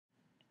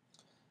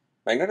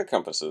Magnetic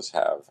compasses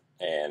have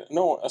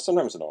a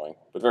sometimes annoying,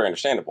 but very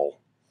understandable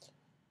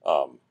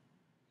um,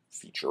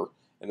 feature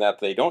in that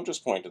they don't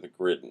just point to the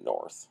grid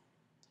north.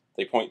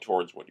 They point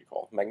towards what you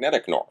call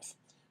magnetic north,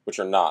 which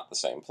are not the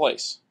same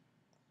place,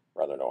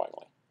 rather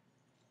annoyingly.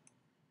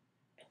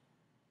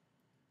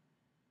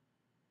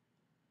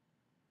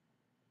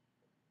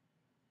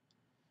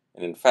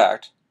 And in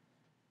fact,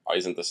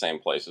 isn't the same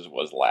place as it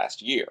was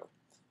last year.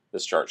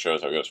 This chart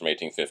shows how it goes from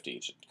 1850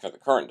 to the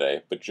current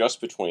day, but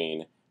just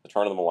between the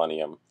turn of the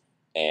millennium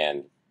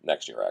and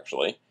next year,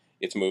 actually,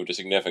 it's moved a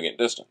significant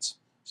distance.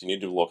 So you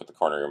need to look at the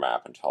corner of your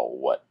map and tell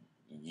what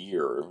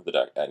year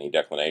any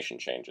declination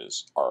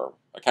changes are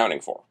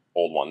accounting for.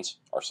 Old ones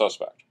are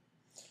suspect.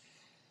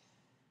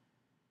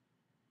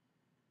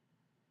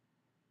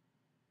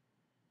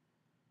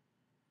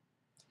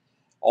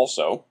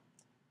 Also,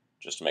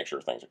 just to make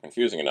sure things are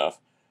confusing enough,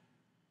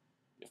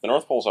 if the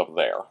North Pole's up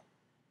there,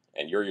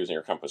 and you're using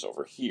your compass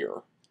over here,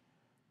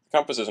 the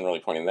compass isn't really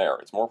pointing there,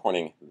 it's more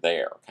pointing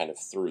there, kind of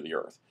through the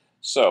Earth.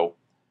 So,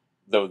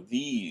 though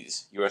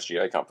these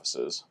USGA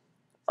compasses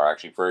are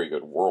actually very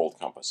good world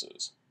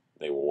compasses,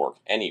 they will work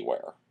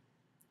anywhere,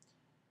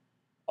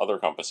 other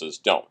compasses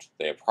don't.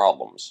 They have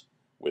problems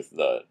with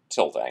the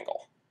tilt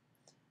angle,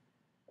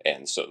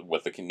 and so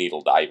with the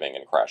needle diving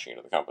and crashing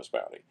into the compass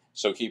boundary.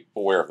 So keep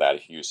aware of that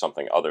if you use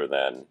something other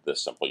than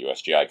this simple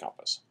USGI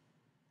compass.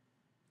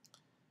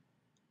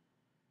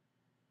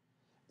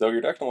 Though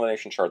your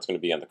declination chart is going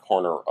to be in the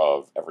corner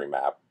of every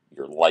map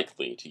you're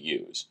likely to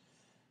use.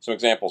 Some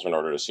examples in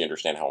order to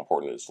understand how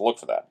important it is to look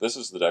for that. This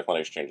is the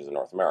declination changes in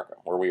North America.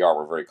 Where we are,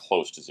 we're very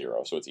close to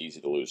zero, so it's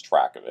easy to lose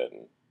track of it,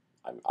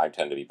 and I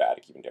tend to be bad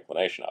at keeping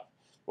declination up.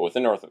 But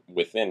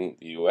within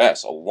the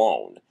U.S.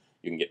 alone,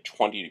 you can get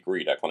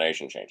 20-degree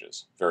declination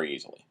changes very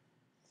easily,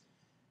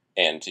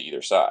 and to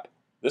either side.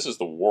 This is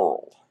the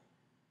world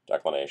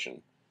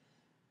declination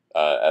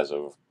as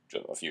of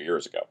just a few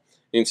years ago.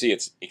 You can see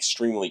it's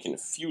extremely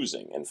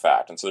confusing, in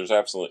fact, and so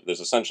there's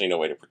essentially no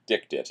way to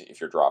predict it if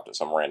you're dropped at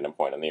some random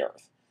point on the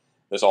Earth.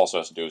 This also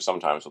has to do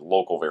sometimes with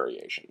local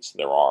variations.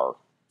 There are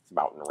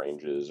mountain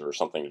ranges or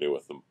something to do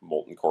with the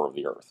molten core of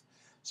the Earth.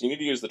 So you need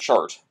to use the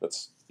chart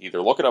that's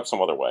either look it up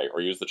some other way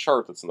or use the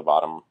chart that's in the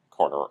bottom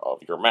corner of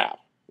your map,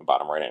 the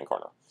bottom right-hand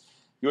corner.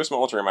 U.S.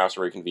 military maps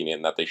are very convenient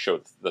in that they show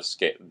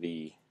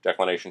the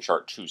declination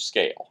chart to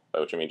scale, by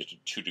which I mean to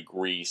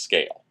 2-degree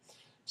scale.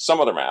 Some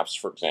other maps,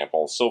 for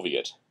example,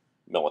 Soviet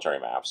military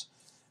maps,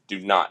 do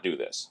not do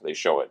this. They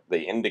show it.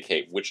 They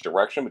indicate which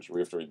direction, but you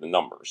have to read the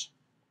numbers.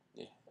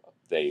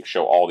 They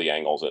show all the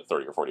angles at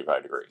 30 or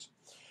 45 degrees.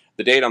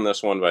 The date on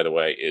this one, by the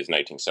way, is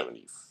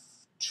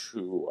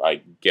 1972,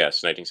 I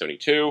guess,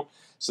 1972.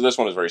 So this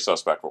one is very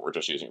suspect, but we're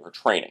just using it for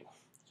training.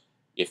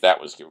 If that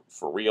was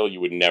for real,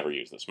 you would never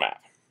use this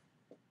map.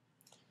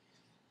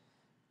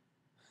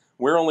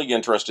 We're only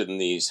interested in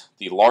the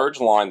large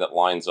line that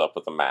lines up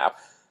with the map,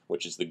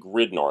 which is the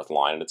grid north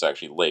line, and it's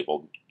actually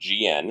labeled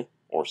GN,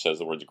 or says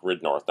the words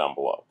grid north down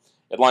below.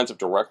 It lines up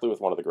directly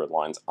with one of the grid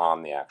lines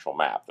on the actual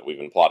map that we've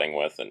been plotting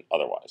with and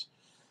otherwise.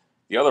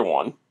 The other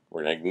one,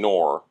 we're going to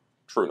ignore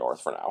true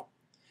north for now.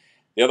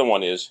 The other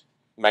one is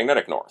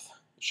magnetic north.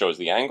 It shows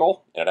the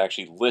angle, and it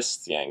actually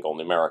lists the angle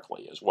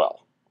numerically as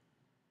well.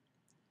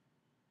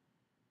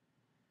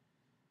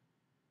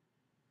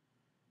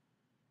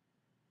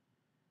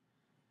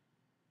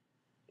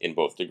 In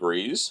both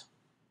degrees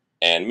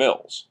and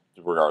mils,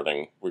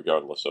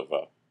 regardless of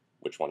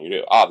which one you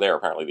do. There,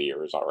 apparently the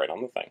year is not right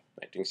on the thing.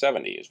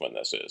 1970 is when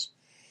this is.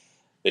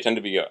 They tend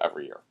to be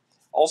every year.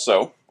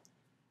 Also,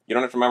 you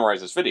don't have to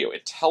memorize this video.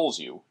 It tells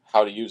you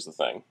how to use the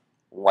thing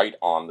right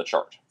on the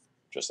chart,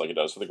 just like it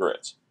does for the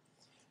grids.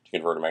 To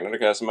convert a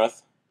magnetic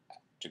azimuth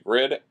to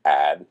grid,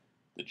 add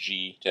the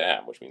G to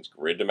M, which means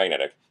grid to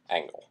magnetic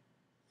angle.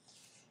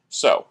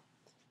 So,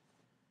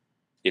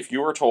 if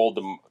you are told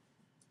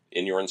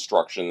in your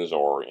instructions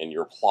or in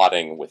your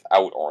plotting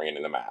without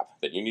orienting the map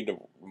that you need to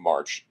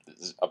march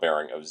a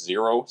bearing of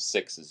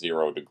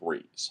 060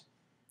 degrees.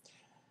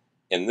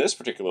 In this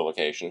particular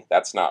location,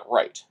 that's not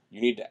right.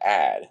 You need to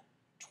add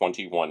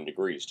 21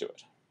 degrees to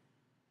it.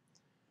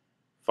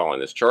 Following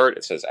this chart,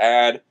 it says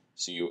add,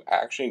 so you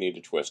actually need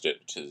to twist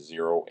it to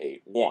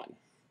 081.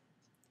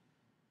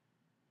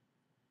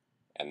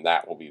 And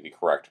that will be the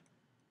correct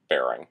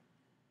bearing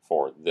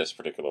for this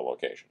particular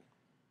location.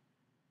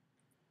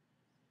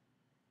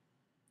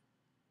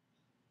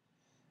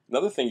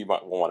 Another thing you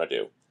might want to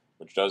do,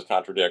 which does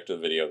contradict the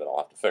video that I'll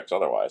have to fix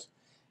otherwise,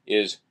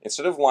 is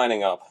instead of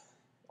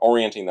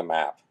orienting the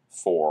map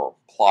for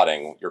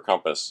plotting your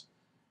compass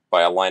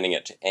by aligning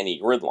it to any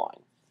grid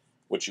line,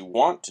 what you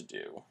want to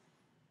do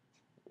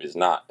is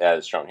not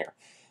as shown here.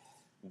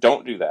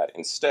 Don't do that.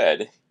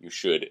 Instead, you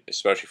should,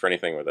 especially for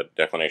anything where the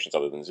declinations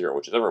other than 0,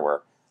 which is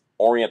everywhere,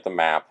 orient the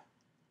map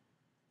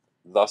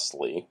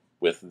thusly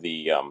with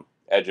the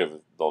edge of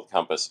the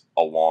compass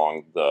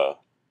along the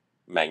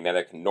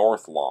magnetic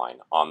north line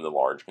on the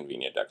large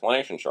convenient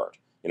declination chart.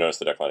 You notice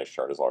the declination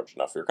chart is large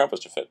enough for your compass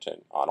to fit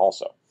in on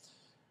also.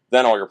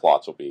 Then all your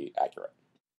plots will be accurate.